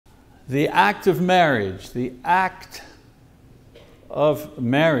The act of marriage, the act of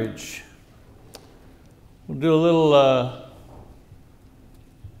marriage. We'll do a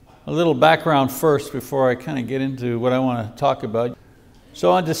little background first before I kind of get into what I want to talk about.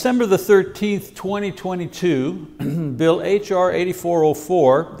 So on December the 13th, 2022, Bill H.R.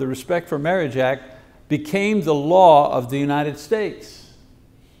 8404, the Respect for Marriage Act, became the law of the United States.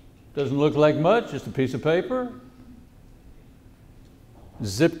 Doesn't look like much, just a piece of paper.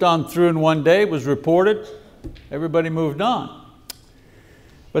 Zipped on through in one day, was reported, everybody moved on.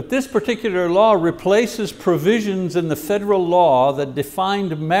 But this particular law replaces provisions in the federal law that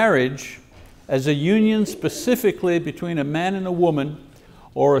defined marriage as a union specifically between a man and a woman,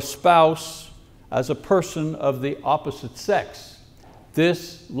 or a spouse as a person of the opposite sex.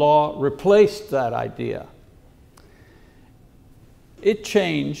 This law replaced that idea. It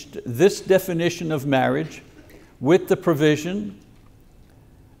changed this definition of marriage with the provision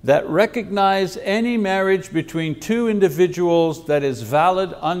that recognize any marriage between two individuals that is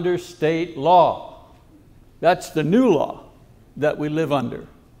valid under state law. That's the new law that we live under.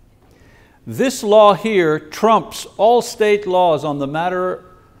 This law here trumps all state laws on the matter,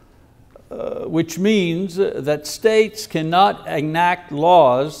 which means that states cannot enact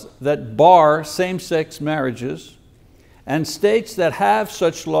laws that bar same-sex marriages, and states that have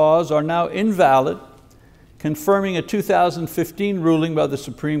such laws are now invalid, confirming a 2015 ruling by the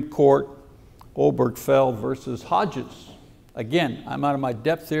Supreme Court, Obergefell versus Hodges. Again, I'm out of my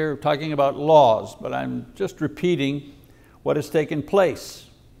depth here talking about laws, but I'm just repeating what has taken place.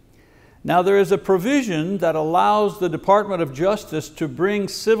 Now there is a provision that allows the Department of Justice to bring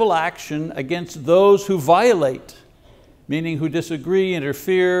civil action against those who violate, meaning who disagree,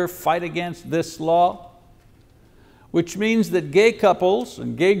 interfere, fight against this law, which means that gay couples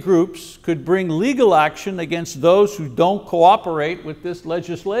and gay groups could bring legal action against those who don't cooperate with this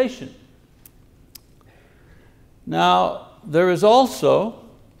legislation. Now, there is also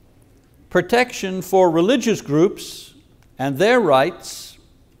protection for religious groups and their rights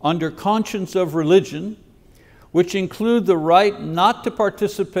under conscience of religion, which include the right not to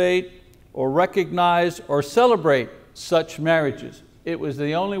participate or recognize or celebrate such marriages. It was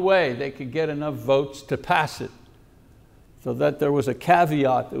the only way they could get enough votes to pass it. So that there was a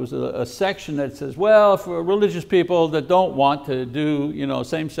caveat, there was a section that says, well, for religious people that don't want to do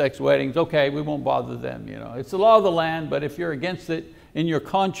same-sex weddings, okay, we won't bother them. It's the law of the land, but if you're against it in your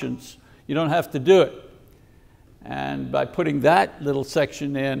conscience, you don't have to do it. And by putting that little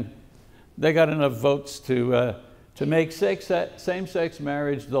section in, they got enough votes to make same-sex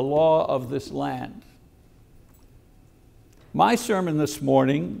marriage the law of this land. My sermon this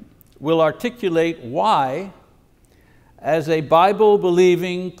morning will articulate why, as a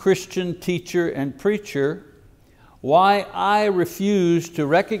Bible-believing Christian teacher and preacher, why I refuse to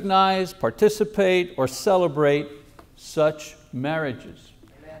recognize, participate, or celebrate such marriages.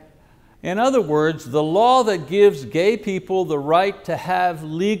 Amen. In other words, the law that gives gay people the right to have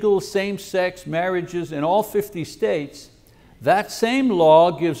legal same-sex marriages in all 50 states, that same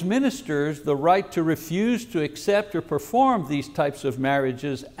law gives ministers the right to refuse to accept or perform these types of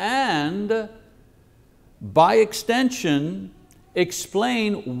marriages, and by extension,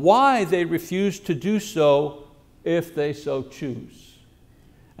 explain why they refuse to do so if they so choose.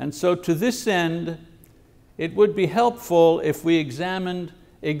 And so to this end, it would be helpful if we examined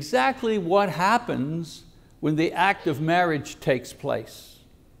exactly what happens when the act of marriage takes place.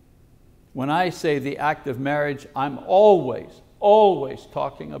 When I say the act of marriage, I'm always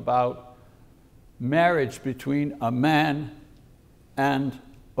talking about marriage between a man and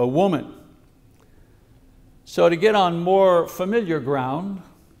a woman. So to get on more familiar ground,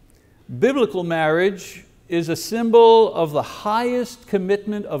 biblical marriage is a symbol of the highest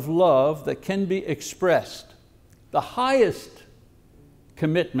commitment of love that can be expressed. The highest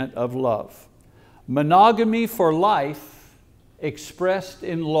commitment of love. Monogamy for life expressed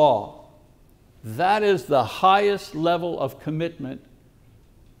in law. That is the highest level of commitment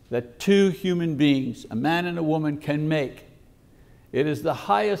that two human beings, a man and a woman, can make. It is the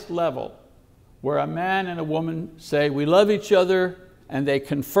highest level where a man and a woman say, we love each other, and they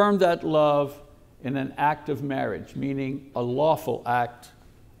confirm that love in an act of marriage, meaning a lawful act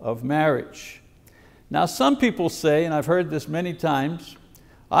of marriage. Now some people say, and I've heard this many times,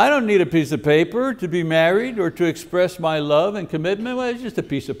 I don't need a piece of paper to be married or to express my love and commitment. Well, it's just a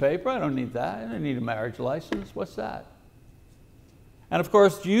piece of paper, I don't need that. I don't need a marriage license, what's that? And of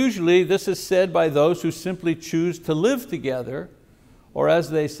course, usually this is said by those who simply choose to live together, or as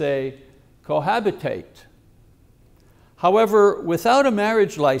they say, cohabitate. However, without a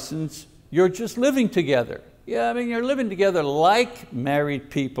marriage license, you're just living together. Yeah, I mean, you're living together like married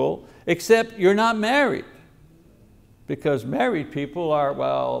people, except you're not married. Because married people are,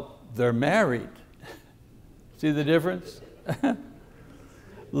 well, they're married. See the difference?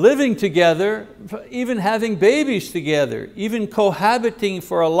 Living together, even having babies together, even cohabiting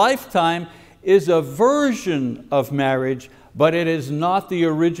for a lifetime is a version of marriage, but it is not the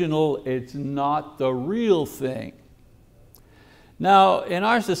original, it's not the real thing. Now, in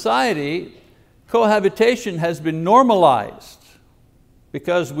our society, cohabitation has been normalized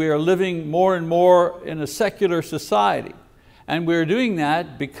because we are living more and more in a secular society. And we're doing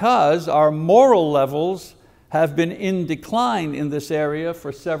that because our moral levels have been in decline in this area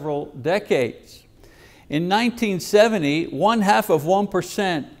for several decades. In 1970,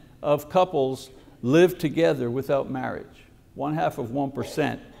 0.5% of couples lived together without marriage.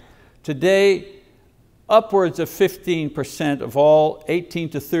 0.5%. Today, upwards of 15% of all 18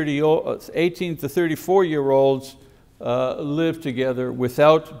 to 34-year-olds live together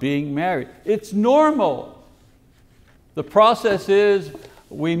without being married. It's normal. The process is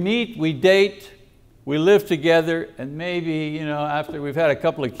we meet, we date, we live together, and maybe after we've had a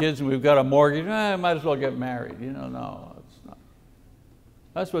couple of kids and we've got a mortgage, might as well get married. No, it's not.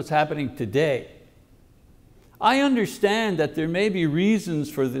 That's what's happening today. I understand that there may be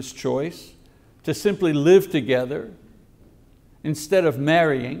reasons for this choice to simply live together instead of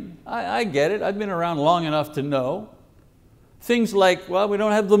marrying. I get it, I've been around long enough to know. Things like, well, we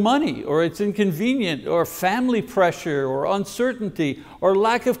don't have the money, or it's inconvenient, or family pressure, or uncertainty, or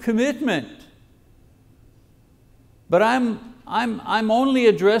lack of commitment. But I'm only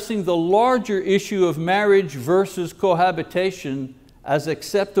addressing the larger issue of marriage versus cohabitation as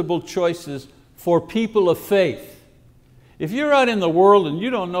acceptable choices for people of faith. If you're out in the world and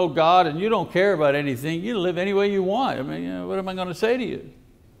you don't know God and you don't care about anything, you live any way you want. I mean, what am I going to say to you?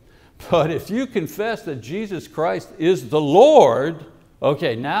 But if you confess that Jesus Christ is the Lord,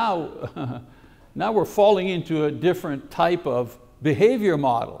 okay, now we're falling into a different type of behavior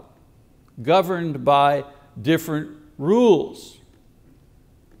model, governed by different rules.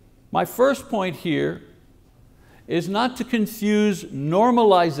 My first point here is not to confuse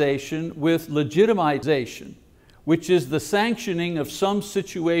normalization with legitimization, which is the sanctioning of some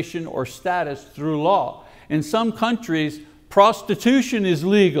situation or status through law. In some countries, prostitution is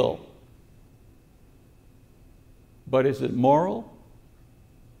legal. But is it moral?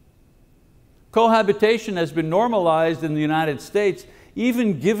 Cohabitation has been normalized in the United States,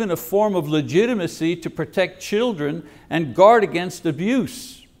 even given a form of legitimacy to protect children and guard against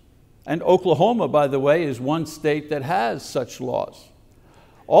abuse. And Oklahoma, by the way, is one state that has such laws.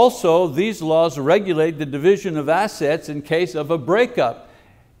 Also, these laws regulate the division of assets in case of a breakup.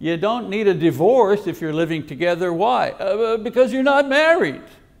 You don't need a divorce if you're living together. Why? Because you're not married.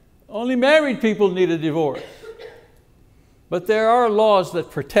 Only married people need a divorce. But there are laws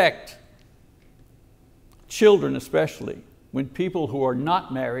that protect children, especially when people who are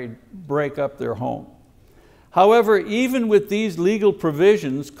not married break up their home. However, even with these legal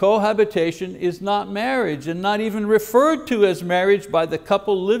provisions, cohabitation is not marriage and not even referred to as marriage by the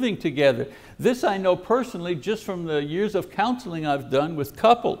couple living together. This I know personally just from the years of counseling I've done with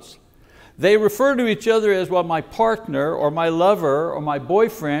couples. They refer to each other as, well, my partner or my lover or my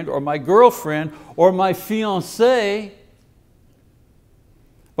boyfriend or my girlfriend or my fiancé,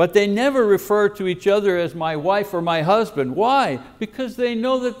 but they never refer to each other as my wife or my husband. Why? Because they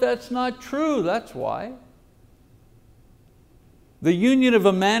know that that's not true, that's why. The union of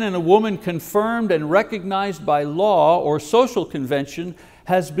a man and a woman confirmed and recognized by law or social convention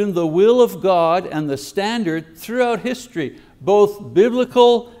has been the will of God and the standard throughout history, both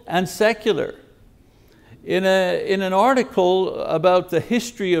biblical and secular. In an article about the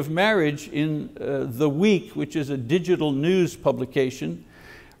history of marriage in The Week, which is a digital news publication,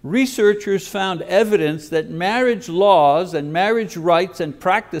 researchers found evidence that marriage laws and marriage rights and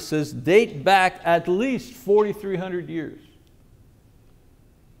practices date back at least 4,300 years.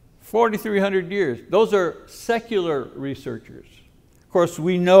 4,300 years. Those are secular researchers. Of course,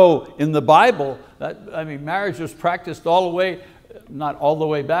 we know in the Bible that marriage was practiced all the way, not all the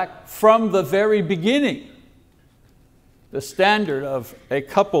way back, from the very beginning. The standard of a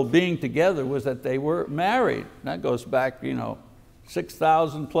couple being together was that they were married. That goes back,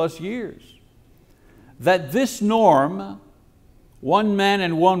 6,000 plus years. That this norm, one man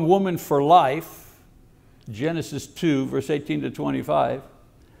and one woman for life, Genesis 2, verse 18 to 25,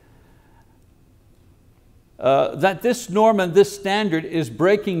 that this norm and this standard is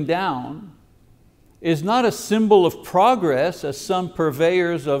breaking down is not a symbol of progress, as some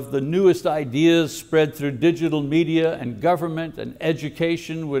purveyors of the newest ideas spread through digital media and government and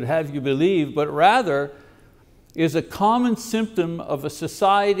education would have you believe, but rather is a common symptom of a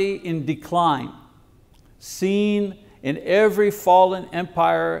society in decline, seen in every fallen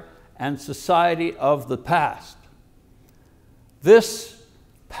empire and society of the past. This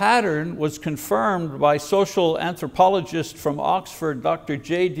pattern was confirmed by social anthropologist from Oxford, Dr.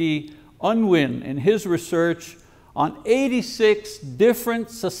 J.D. Unwin, in his research on 86 different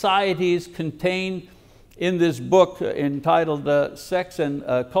societies contained in this book entitled Sex and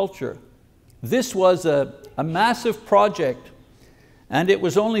Culture. This was a massive project, and it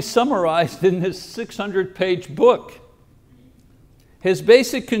was only summarized in this 600-page book. His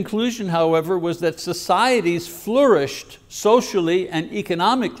basic conclusion, however, was that societies flourished socially and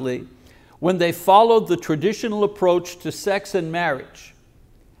economically when they followed the traditional approach to sex and marriage.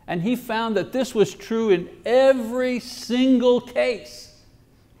 And he found that this was true in every single case.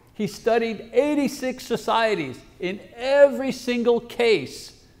 He studied 86 societies. In every single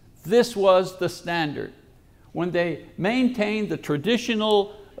case, this was the standard. When they maintained the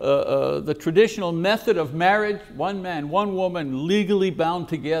traditional method of marriage, one man, one woman, legally bound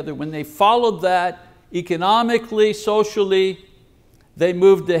together, when they followed that economically, socially, they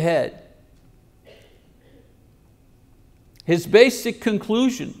moved ahead. His basic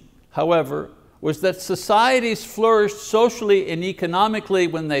conclusion, however, was that societies flourished socially and economically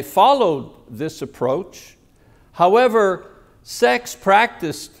when they followed this approach. However, sex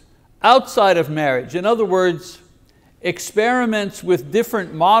practiced outside of marriage, in other words, experiments with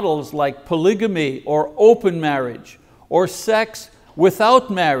different models like polygamy or open marriage, or sex without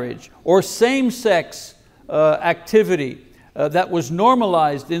marriage, or same-sex activity that was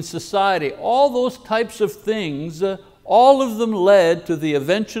normalized in society, all those types of things, all of them led to the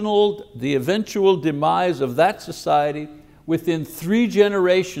eventual demise of that society within 3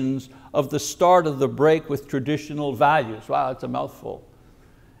 generations of the start of the break with traditional values. Wow, that's a mouthful.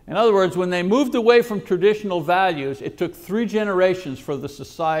 In other words, when they moved away from traditional values, it took 3 generations for the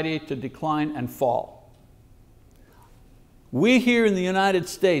society to decline and fall. We here in the United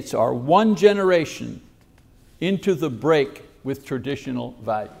States are 1 generation into the break with traditional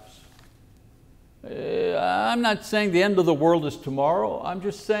values. I'm not saying the end of the world is tomorrow. I'm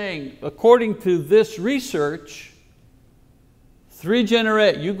just saying, according to this research, 3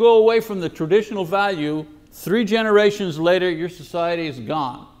 generations, you go away from the traditional value, 3 generations later, your society is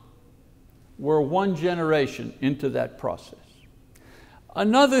gone. We're 1 generation into that process.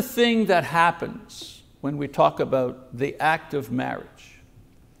 Another thing that happens when we talk about the act of marriage.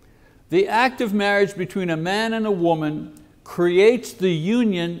 The act of marriage between a man and a woman creates the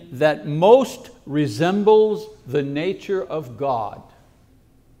union that most resembles the nature of God.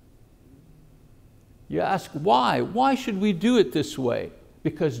 You ask why? Why should we do it this way?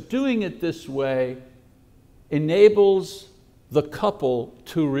 Because doing it this way enables the couple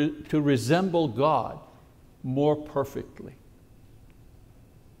to resemble God more perfectly.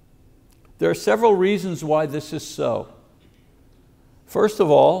 There are several reasons why this is so. First of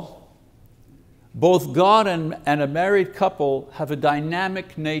all, both God and a married couple have a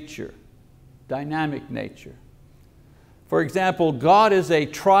dynamic nature. Dynamic nature. For example, God is a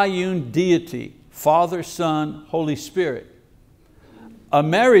triune deity, Father, Son, Holy Spirit. A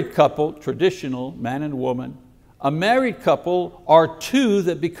married couple, traditional, man and woman, a married couple are 2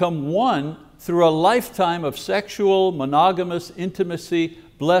 that become 1 through a lifetime of sexual, monogamous intimacy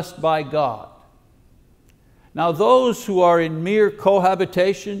blessed by God. Now those who are in mere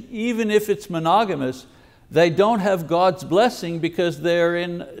cohabitation, even if it's monogamous, they don't have God's blessing because they're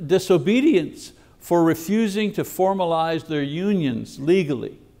in disobedience for refusing to formalize their unions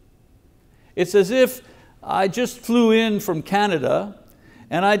legally. It's as if I just flew in from Canada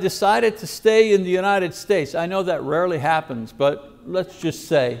and I decided to stay in the United States. I know that rarely happens, but let's just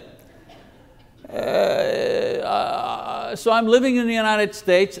say. So I'm living in the United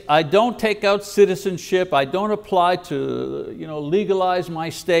States. I don't take out citizenship. I don't apply to legalize my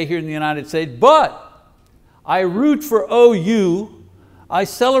stay here in the United States, but I root for OU. I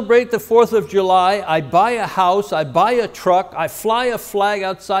celebrate the 4th of July. I buy a house. I buy a truck. I fly a flag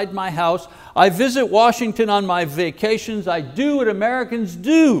outside my house. I visit Washington on my vacations. I do what Americans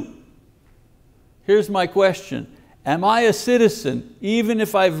do. Here's my question. Am I a citizen even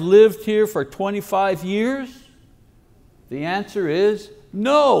if I've lived here for 25 years? The answer is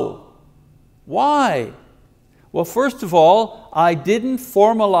no. Why? Well, first of all, I didn't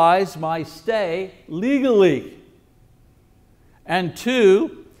formalize my stay legally. And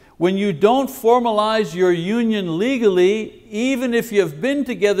 2, when you don't formalize your union legally, even if you've been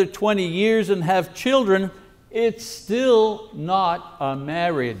together 20 years and have children, it's still not a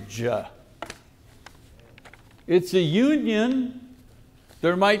marriage. It's a union.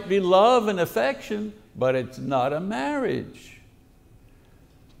 There might be love and affection, but it's not a marriage.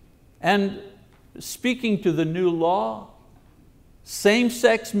 And speaking to the new law,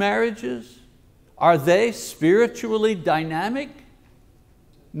 same-sex marriages, are they spiritually dynamic?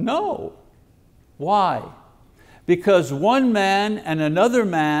 No. Why? Because one man and another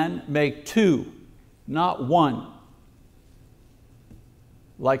man make two, not one.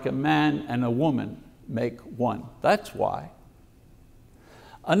 Like a man and a woman make one. That's why.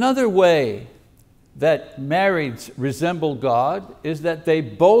 Another way that marrieds resemble God is that they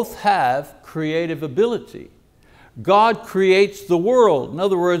both have creative ability. God creates the world. In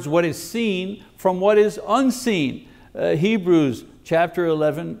other words, what is seen from what is unseen. Hebrews chapter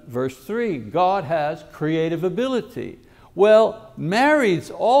 11, verse 3, God has creative ability. Well,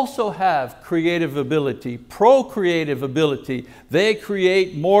 marrieds also have creative ability, procreative ability. They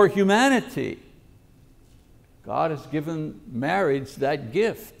create more humanity. God has given marriage that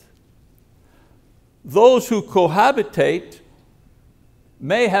gift. Those who cohabitate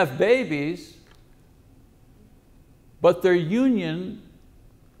may have babies, but their union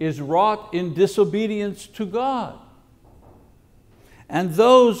is wrought in disobedience to God. And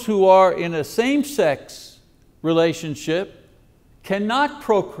those who are in a same-sex relationship cannot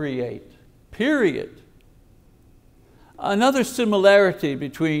procreate, period. Another similarity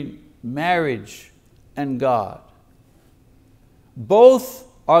between marriage and God. Both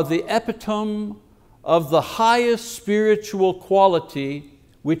are the epitome of the highest spiritual quality,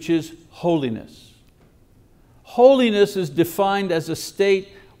 which is holiness. Holiness is defined as a state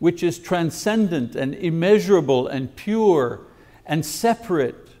which is transcendent and immeasurable and pure and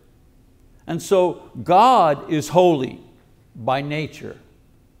separate. And so God is holy by nature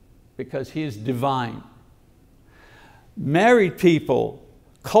because He is divine. Married people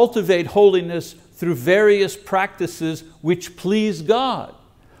cultivate holiness through various practices which please God.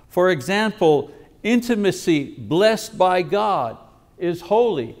 For example, intimacy blessed by God is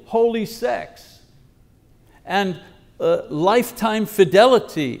holy, holy sex. And lifetime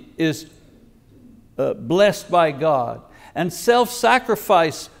fidelity is blessed by God. And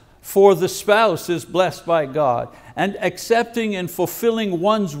self-sacrifice for the spouse is blessed by God. And accepting and fulfilling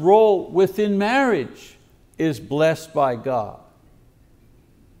one's role within marriage is blessed by God.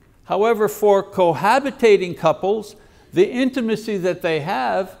 However, for cohabitating couples, the intimacy that they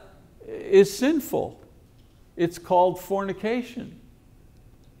have is sinful. It's called fornication.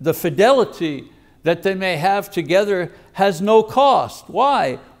 The fidelity that they may have together has no cost.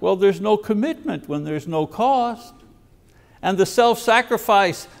 Why? Well, there's no commitment when there's no cost. And the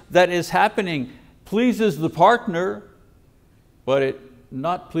self-sacrifice that is happening pleases the partner, but it's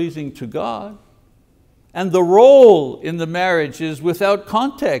not pleasing to God. And the role in the marriage is without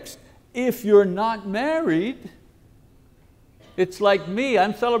context. If you're not married, it's like me,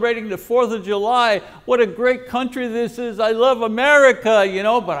 I'm celebrating the 4th of July. What a great country this is. I love America,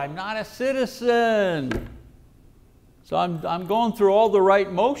 but I'm not a citizen. So I'm going through all the right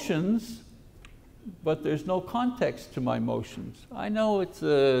motions, but there's no context to my motions. I know it's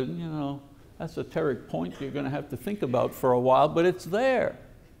a esoteric point you're going to have to think about for a while, but it's there.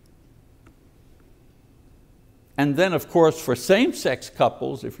 And then, of course, for same-sex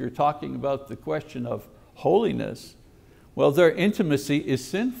couples, if you're talking about the question of holiness, well, their intimacy is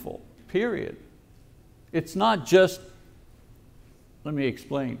sinful, period. It's not just, let me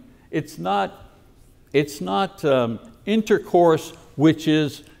explain. It's not intercourse which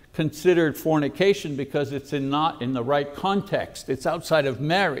is considered fornication because it's not in the right context. It's outside of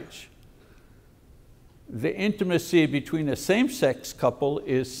marriage. The intimacy between a same-sex couple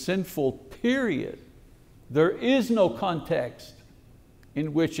is sinful, period. There is no context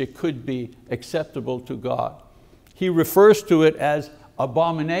in which it could be acceptable to God. He refers to it as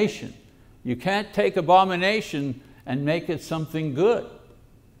abomination. You can't take abomination and make it something good.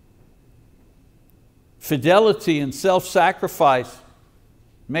 Fidelity and self-sacrifice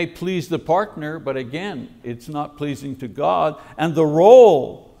may please the partner, but again, it's not pleasing to God. And the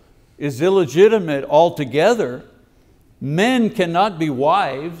role is illegitimate altogether. Men cannot be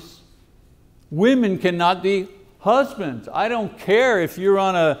wives. Women cannot be husbands. I don't care if you're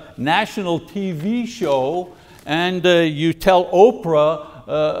on a national TV show and you tell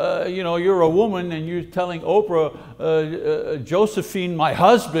Oprah, you're a woman and you're telling Oprah, Josephine, my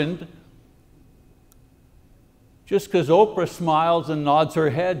husband. Just because Oprah smiles and nods her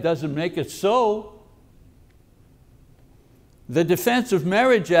head doesn't make it so. The Defense of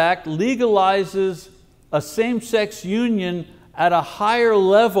Marriage Act legalizes a same-sex union at a higher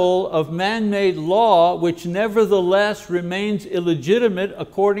level of man-made law, which nevertheless remains illegitimate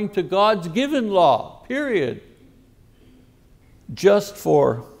according to God's given law, period. Just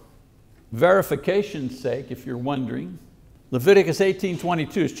for verification's sake, if you're wondering, Leviticus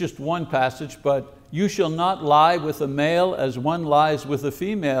 18:22 is just one passage, but you shall not lie with a male as one lies with a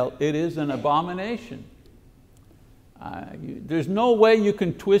female. It is an abomination. There's no way you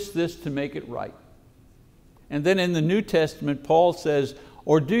can twist this to make it right. And then in the New Testament, Paul says,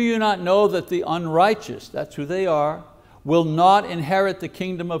 or do you not know that the unrighteous, that's who they are, will not inherit the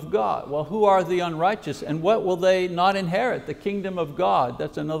kingdom of God? Well, who are the unrighteous and what will they not inherit? The kingdom of God.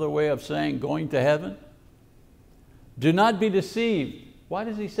 That's another way of saying going to heaven. Do not be deceived. Why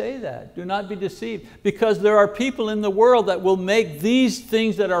does he say that? Do not be deceived. Because there are people in the world that will make these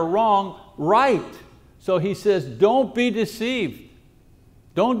things that are wrong right. So he says, don't be deceived.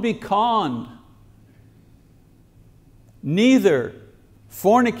 Don't be conned. Neither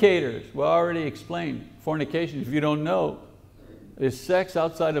fornicators, well, I already explained, fornication, if you don't know, is sex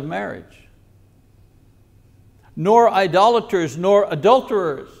outside of marriage. Nor idolaters, nor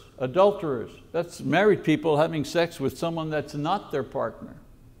adulterers. Adulterers, that's married people having sex with someone that's not their partner.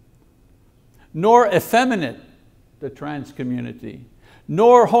 Nor effeminate, the trans community.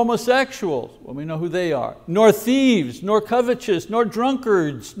 Nor homosexuals, well, we know who they are. Nor thieves, nor covetous, nor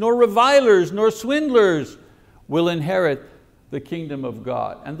drunkards, nor revilers, nor swindlers will inherit the kingdom of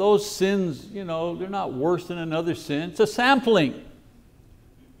God. And those sins, they're not worse than another sin. It's a sampling.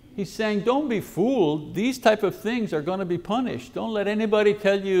 He's saying, don't be fooled. These type of things are going to be punished. Don't let anybody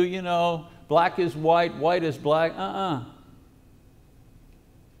tell you, black is white, white is black.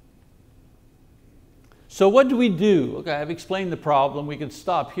 So what do we do? Okay, I've explained the problem. We can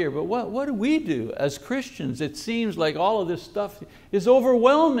stop here. But what do we do as Christians? It seems like all of this stuff is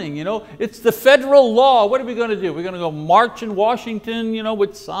overwhelming. It's the federal law. What are we going to do? We're going to go march in Washington,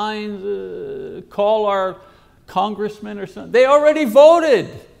 with signs, call our congressman or something. They already voted.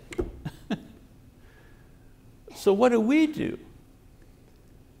 So what do we do?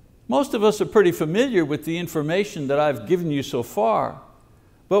 Most of us are pretty familiar with the information that I've given you so far,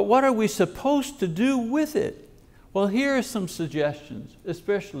 but what are we supposed to do with it? Well, here are some suggestions,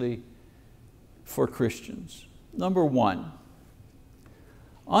 especially for Christians. Number one,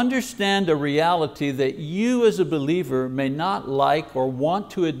 understand a reality that you as a believer may not like or want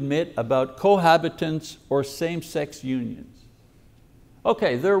to admit about cohabitants or same-sex unions.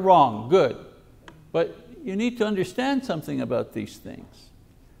 Okay, they're wrong, good, but you need to understand something about these things.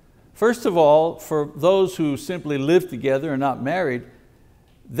 First of all, for those who simply live together and not married,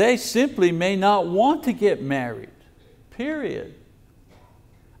 they simply may not want to get married, period.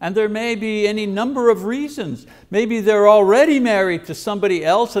 And there may be any number of reasons. Maybe they're already married to somebody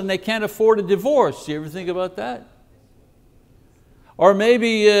else and they can't afford a divorce. You ever think about that? Or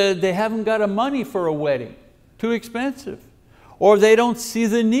maybe they haven't got the money for a wedding, too expensive. Or they don't see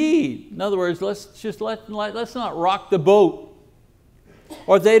the need. In other words, let's not rock the boat.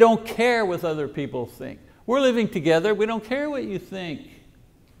 Or they don't care what other people think. We're living together, we don't care what you think,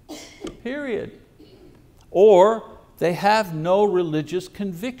 period. Or they have no religious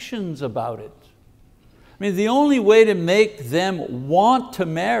convictions about it. I mean, the only way to make them want to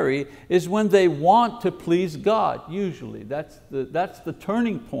marry is when they want to please God, usually. That's the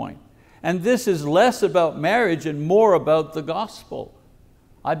turning point. And this is less about marriage and more about the gospel.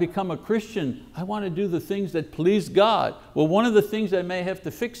 I become a Christian, I want to do the things that please God. Well, one of the things I may have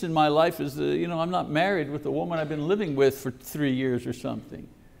to fix in my life is I'm not married with the woman I've been living with for 3 years or something.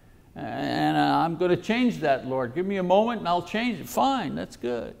 And I'm going to change that, Lord. Give me a moment and I'll change it. Fine, that's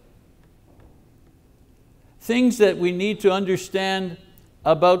good. Things that we need to understand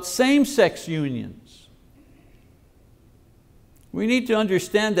about same-sex unions. We need to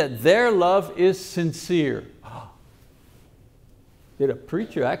understand that their love is sincere. Did a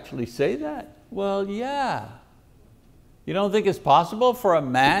preacher actually say that? Well, yeah. You don't think it's possible for a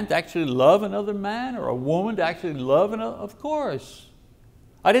man to actually love another man or a woman to actually love another? Of course.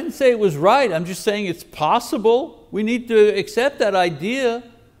 I didn't say it was right. I'm just saying it's possible. We need to accept that idea.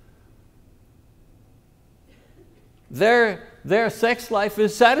 Their sex life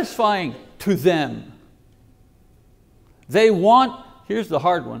is satisfying to them. They want, here's the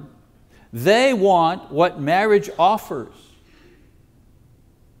hard one, they want what marriage offers.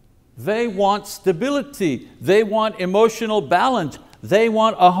 They want stability. They want emotional balance. They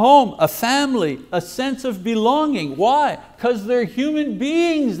want a home, a family, a sense of belonging. Why? Because they're human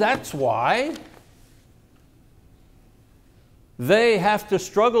beings, that's why. They have to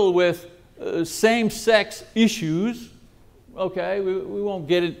struggle with same-sex issues. Okay, we won't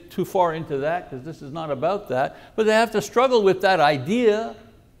get it too far into that because this is not about that, but they have to struggle with that idea.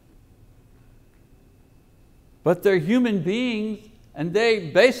 But they're human beings and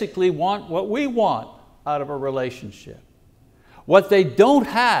they basically want what we want out of a relationship. What they don't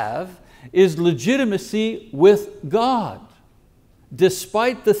have is legitimacy with God,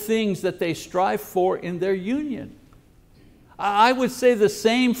 despite the things that they strive for in their union. I would say the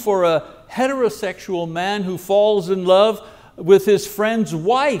same for a heterosexual man who falls in love with his friend's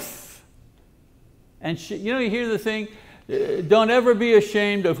wife. And you hear the thing, don't ever be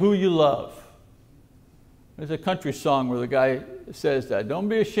ashamed of who you love. There's a country song where the guy says that. Don't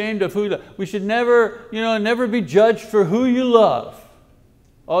be ashamed of who you love. We should never, never be judged for who you love.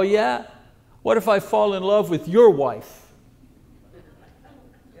 Oh yeah? What if I fall in love with your wife?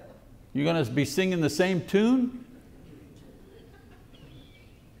 You're going to be singing the same tune?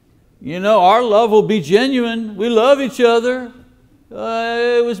 Our love will be genuine. We love each other.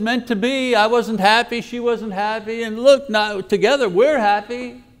 It was meant to be. I wasn't happy, she wasn't happy, and look, now together we're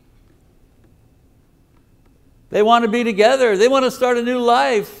happy. They want to be together. They want to start a new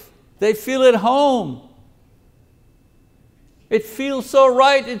life. They feel at home. It feels so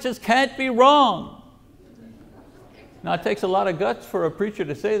right, it just can't be wrong. Now it takes a lot of guts for a preacher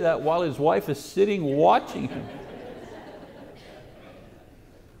to say that while his wife is sitting watching him.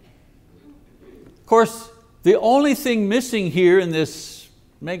 Of course, the only thing missing here in this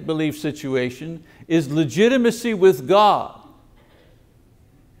make-believe situation is legitimacy with God.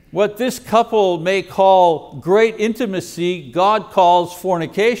 What this couple may call great intimacy, God calls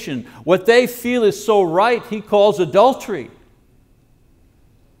fornication. What they feel is so right, He calls adultery.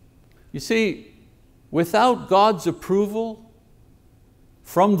 You see, without God's approval,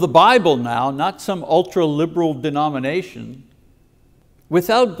 from the Bible now, not some ultra-liberal denomination,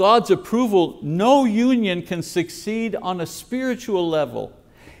 without God's approval, no union can succeed on a spiritual level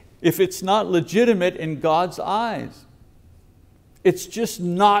if it's not legitimate in God's eyes. It's just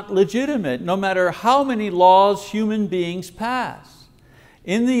not legitimate, no matter how many laws human beings pass.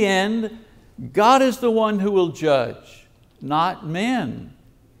 In the end, God is the one who will judge, not men.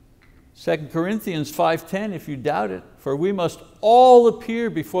 2 Corinthians 5:10, if you doubt it, for we must all appear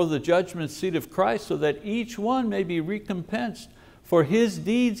before the judgment seat of Christ so that each one may be recompensed for his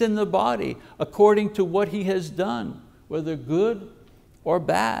deeds in the body according to what he has done, whether good or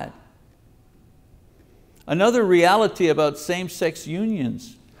bad. Another reality about same-sex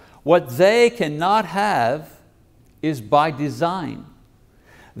unions, what they cannot have is by design.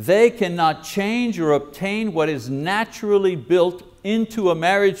 They cannot change or obtain what is naturally built into a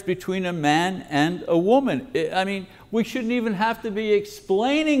marriage between a man and a woman. I mean, we shouldn't even have to be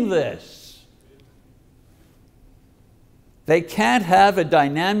explaining this. They can't have a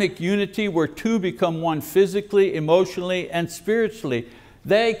dynamic unity where two become one physically, emotionally, and spiritually.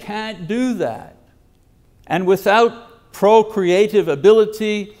 They can't do that. And without procreative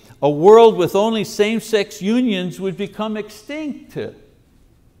ability, a world with only same-sex unions would become extinct.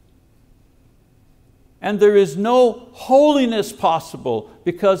 And there is no holiness possible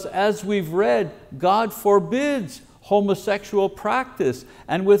because, as we've read, God forbids homosexual practice.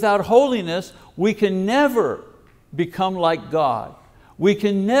 And without holiness, we can never become like God. We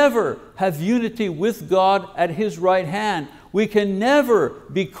can never have unity with God at His right hand. We can never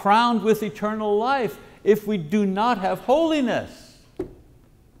be crowned with eternal life if we do not have holiness.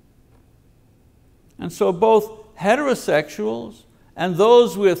 And so both heterosexuals and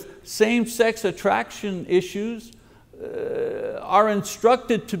those with same-sex attraction issues are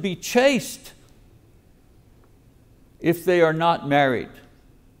instructed to be chaste if they are not married.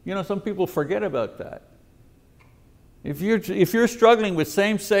 Some people forget about that. If you're struggling with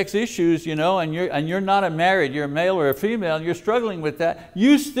same-sex issues, and you're not married, you're a male or a female, and you're struggling with that,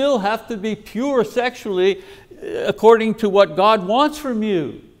 you still have to be pure sexually according to what God wants from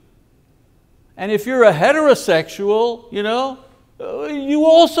you. And if you're a heterosexual, you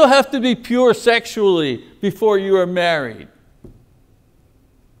also have to be pure sexually before you are married.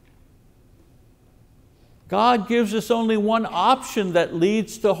 God gives us only one option that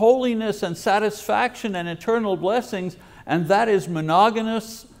leads to holiness and satisfaction and eternal blessings, and that is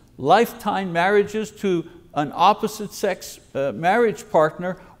monogamous lifetime marriages to an opposite sex marriage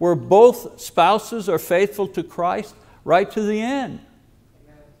partner where both spouses are faithful to Christ right to the end.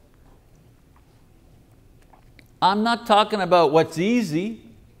 I'm not talking about what's easy.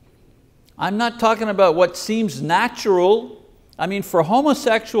 I'm not talking about what seems natural. I mean, for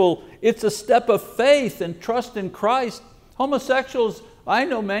homosexual, it's a step of faith and trust in Christ. Homosexuals, I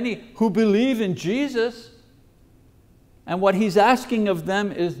know many who believe in Jesus, and what He's asking of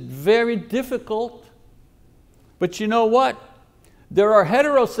them is very difficult. But you know what? There are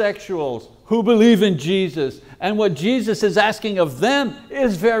heterosexuals who believe in Jesus, and what Jesus is asking of them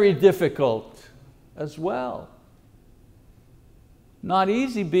is very difficult as well. Not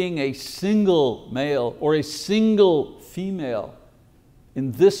easy being a single male or a single female.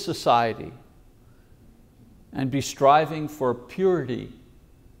 in this society and be striving for purity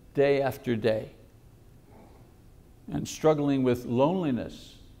day after day and struggling with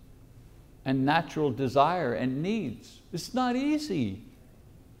loneliness and natural desire and needs. It's not easy.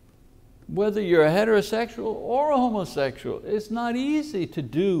 Whether you're a heterosexual or a homosexual, it's not easy to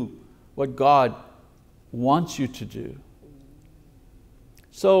do what God wants you to do.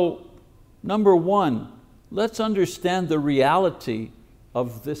 So, number one, let's understand the reality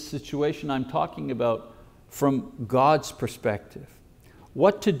of this situation I'm talking about from God's perspective.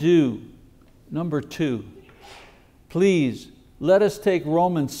 What to do? Number two, please let us take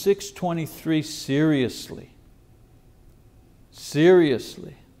Romans 6:23 seriously.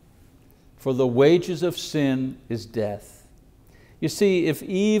 Seriously. For the wages of sin is death. You see, if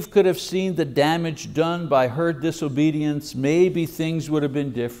Eve could have seen the damage done by her disobedience, maybe things would have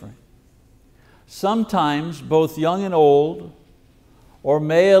been different. Sometimes both young and old, or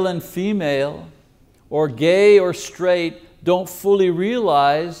male and female, or gay or straight, don't fully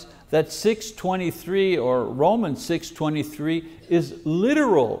realize that 6:23 or Romans 6:23 is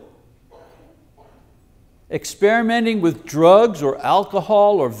literal. Experimenting with drugs or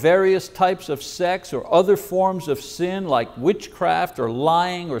alcohol or various types of sex or other forms of sin like witchcraft or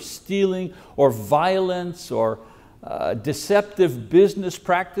lying or stealing or violence or deceptive business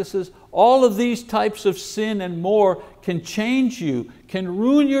practices, all of these types of sin and more can change you, can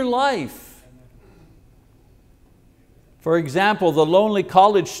ruin your life. For example, the lonely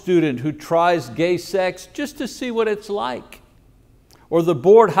college student who tries gay sex just to see what it's like. Or the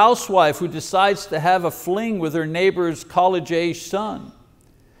bored housewife who decides to have a fling with her neighbor's college-age son.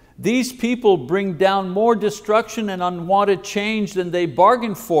 These people bring down more destruction and unwanted change than they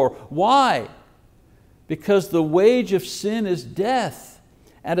bargained for. Why? Because the wage of sin is death,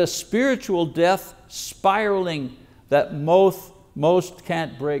 and a spiritual death spiraling that most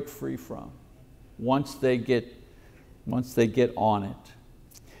can't break free from once they get on it.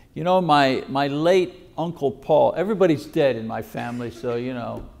 You know, my late Uncle Paul, everybody's dead in my family, so you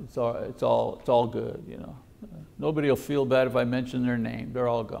know, it's all good. You know, nobody will feel bad if I mention their name. They're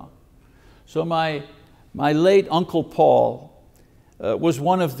all gone. So my late Uncle Paul was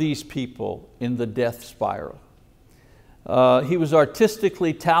one of these people in the death spiral. He was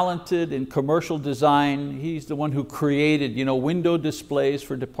artistically talented in commercial design. He's the one who created, you know, window displays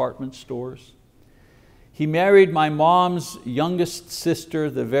for department stores. He married my mom's youngest sister,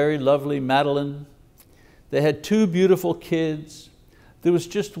 the very lovely Madeline. They had 2 beautiful kids. There was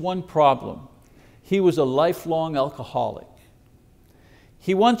just one problem. He was a lifelong alcoholic.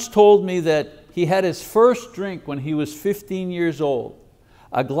 He once told me that he had his first drink when he was 15 years old,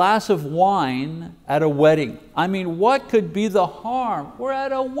 a glass of wine at a wedding. I mean, what could be the harm? We're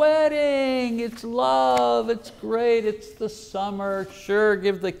at a wedding, it's love, it's great, it's the summer. Sure,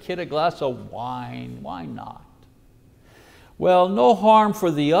 give the kid a glass of wine, why not? Well, no harm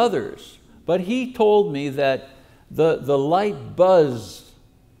for the others. But he told me that the light buzz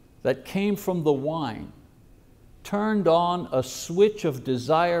that came from the wine turned on a switch of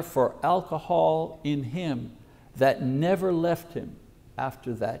desire for alcohol in him that never left him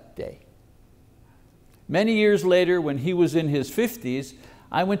after that day. Many years later, when he was in his 50s,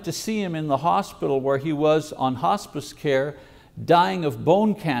 I went to see him in the hospital where he was on hospice care, dying of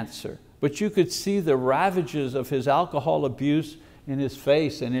bone cancer. But you could see the ravages of his alcohol abuse in his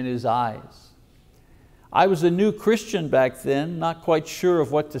face and in his eyes. I was a new Christian back then, not quite sure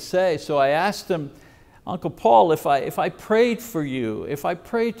of what to say, so I asked him, Uncle Paul, if I prayed for you, if I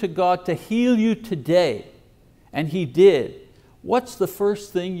prayed to God to heal you today, and He did, what's the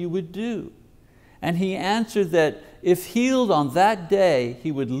first thing you would do? And he answered that if healed on that day,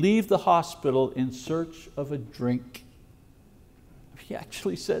 he would leave the hospital in search of a drink. He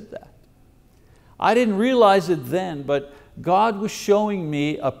actually said that. I didn't realize it then, but God was showing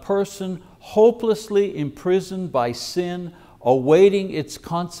me a person hopelessly imprisoned by sin, awaiting its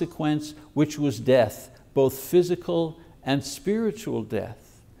consequence, which was death, both physical and spiritual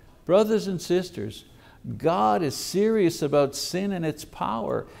death. Brothers and sisters, God is serious about sin and its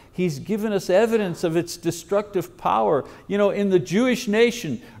power. He's given us evidence of its destructive power. You know, in the Jewish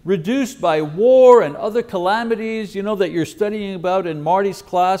nation, reduced by war and other calamities, you know, that you're studying about in Marty's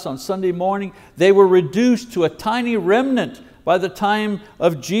class on Sunday morning, they were reduced to a tiny remnant by the time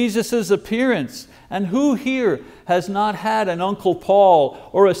of Jesus' appearance. And who here has not had an Uncle Paul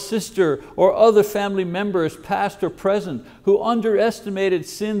or a sister or other family members, past or present, who underestimated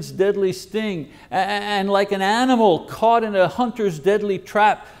sin's deadly sting and like an animal caught in a hunter's deadly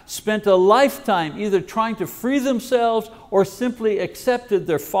trap, spent a lifetime either trying to free themselves or simply accepted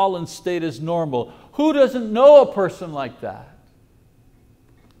their fallen state as normal? Who doesn't know a person like that?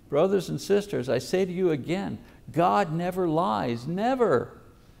 Brothers and sisters, I say to you again, God never lies, never.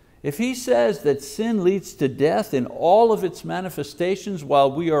 If He says that sin leads to death in all of its manifestations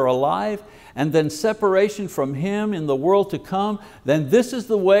while we are alive, and then separation from Him in the world to come, then this is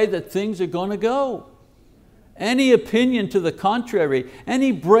the way that things are going to go. Any opinion to the contrary,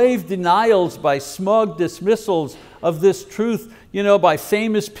 any brave denials by smug dismissals of this truth, by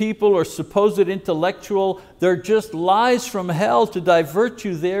famous people or supposed intellectual, they're just lies from hell to divert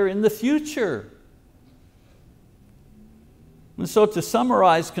you there in the future. And so to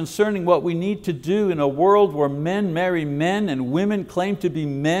summarize concerning what we need to do in a world where men marry men and women claim to be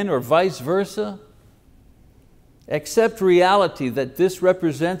men or vice versa, accept reality that this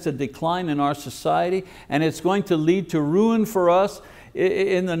represents a decline in our society and it's going to lead to ruin for us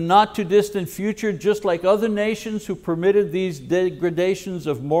in the not too distant future, just like other nations who permitted these degradations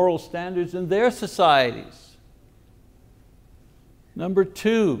of moral standards in their societies. Number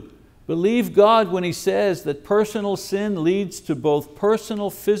 2, believe God when He says that personal sin leads to both personal,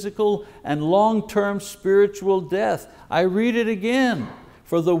 physical, and long-term spiritual death. I read it again.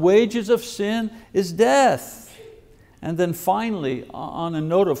 For the wages of sin is death. And then finally, on a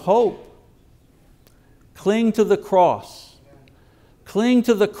note of hope, cling to the cross. Cling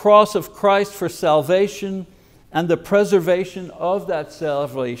to the cross of Christ for salvation and the preservation of that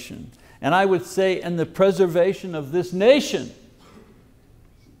salvation. And I would say, and the preservation of this nation.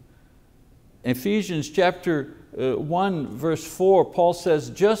 Ephesians chapter 1 verse 4, Paul says,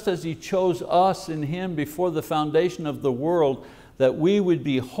 just as He chose us in Him before the foundation of the world, that we would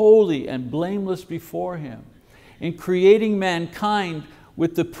be holy and blameless before Him. In creating mankind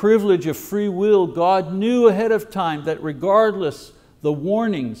with the privilege of free will, God knew ahead of time that regardless the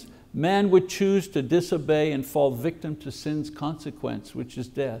warnings, man would choose to disobey and fall victim to sin's consequence, which is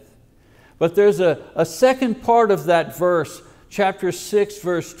death. But there's a second part of that verse, chapter 6,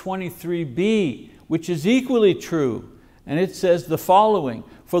 verse 23b, which is equally true. And it says the following,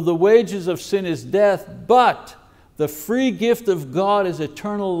 for the wages of sin is death, but the free gift of God is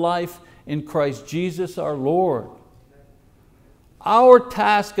eternal life in Christ Jesus our Lord. Our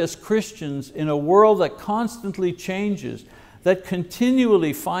task as Christians in a world that constantly changes, that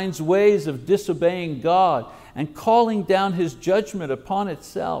continually finds ways of disobeying God and calling down His judgment upon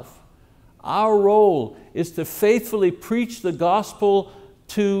itself, our role is to faithfully preach the gospel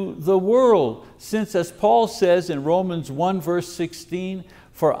to the world, since as Paul says in Romans 1 verse 16,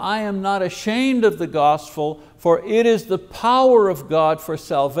 for I am not ashamed of the gospel, for it is the power of God for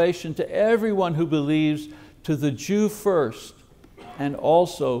salvation to everyone who believes, to the Jew first, and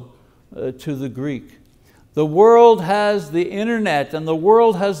also to the Greek. The world has the internet, and the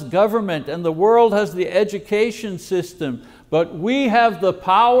world has government, and the world has the education system, but we have the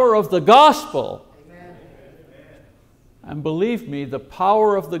power of the gospel. Amen. And believe me, the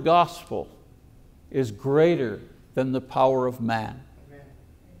power of the gospel is greater than the power of man. Amen.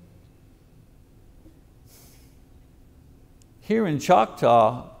 Here in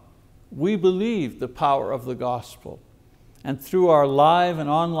Choctaw, we believe the power of the gospel. And through our live and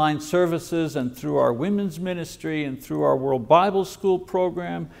online services, and through our women's ministry, and through our World Bible School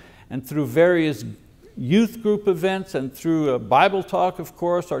program, and through various youth group events, and through Bible Talk, of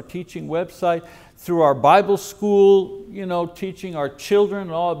course, our teaching website, through our Bible school, teaching our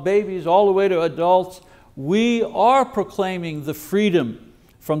children, all babies, all the way to adults, we are proclaiming the freedom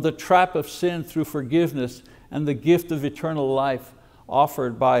from the trap of sin through forgiveness and the gift of eternal life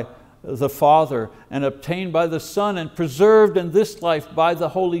offered by the Father and obtained by the Son and preserved in this life by the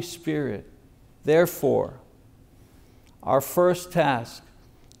Holy Spirit. Therefore, our first task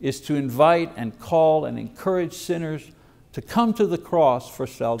is to invite and call and encourage sinners to come to the cross for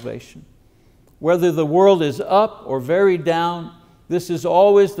salvation. Whether the world is up or very down, this is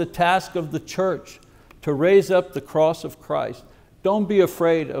always the task of the church, to raise up the cross of Christ. Don't be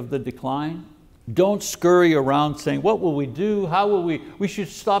afraid of the decline. Don't scurry around saying, what will we do? How will we should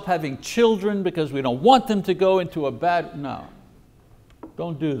stop having children because we don't want them to go into a bad, no.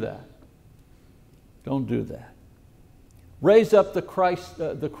 Don't do that. Don't do that. Raise up the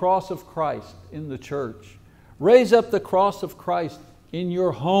cross of Christ in the church. Raise up the cross of Christ in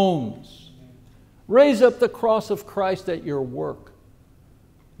your homes. Raise up the cross of Christ at your work.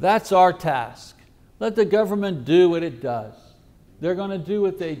 That's our task. Let the government do what it does. They're going to do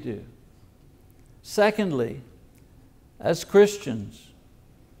what they do. Secondly, as Christians,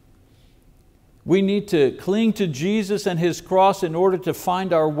 we need to cling to Jesus and His cross in order to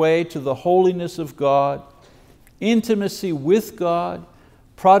find our way to the holiness of God, intimacy with God,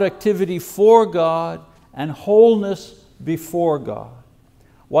 productivity for God, and wholeness before God.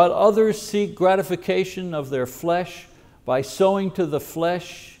 While others seek gratification of their flesh by sowing to the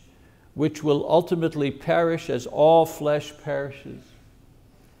flesh which will ultimately perish as all flesh perishes.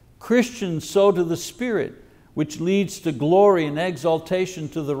 Christians sow to the Spirit, which leads to glory and exaltation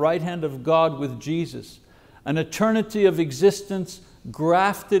to the right hand of God with Jesus, an eternity of existence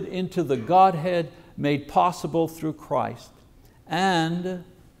grafted into the Godhead made possible through Christ. And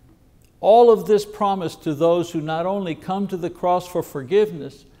all of this promised to those who not only come to the cross for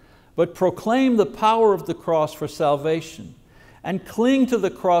forgiveness, but proclaim the power of the cross for salvation and cling to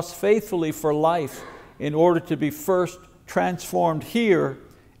the cross faithfully for life in order to be first transformed here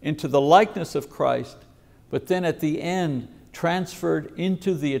into the likeness of Christ, but then at the end transferred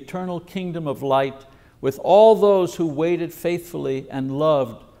into the eternal kingdom of light with all those who waited faithfully and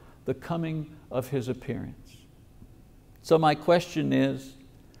loved the coming of His appearance. So my question is,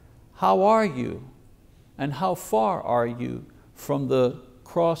 how are you and how far are you from the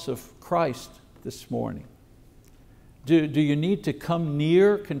cross of Christ this morning? Do you need to come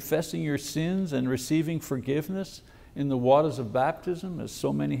near confessing your sins and receiving forgiveness in the waters of baptism, as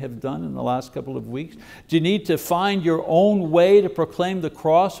so many have done in the last couple of weeks? Do you need to find your own way to proclaim the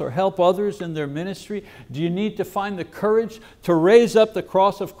cross or help others in their ministry? Do you need to find the courage to raise up the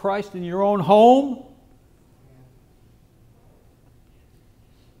cross of Christ in your own home?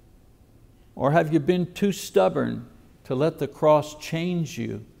 Or have you been too stubborn to let the cross change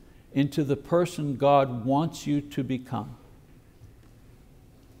you into the person God wants you to become?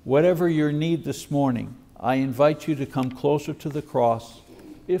 Whatever your need this morning, I invite you to come closer to the cross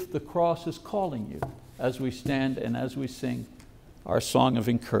if the cross is calling you, as we stand and as we sing our song of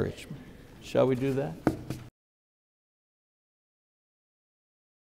encouragement. Shall we do that?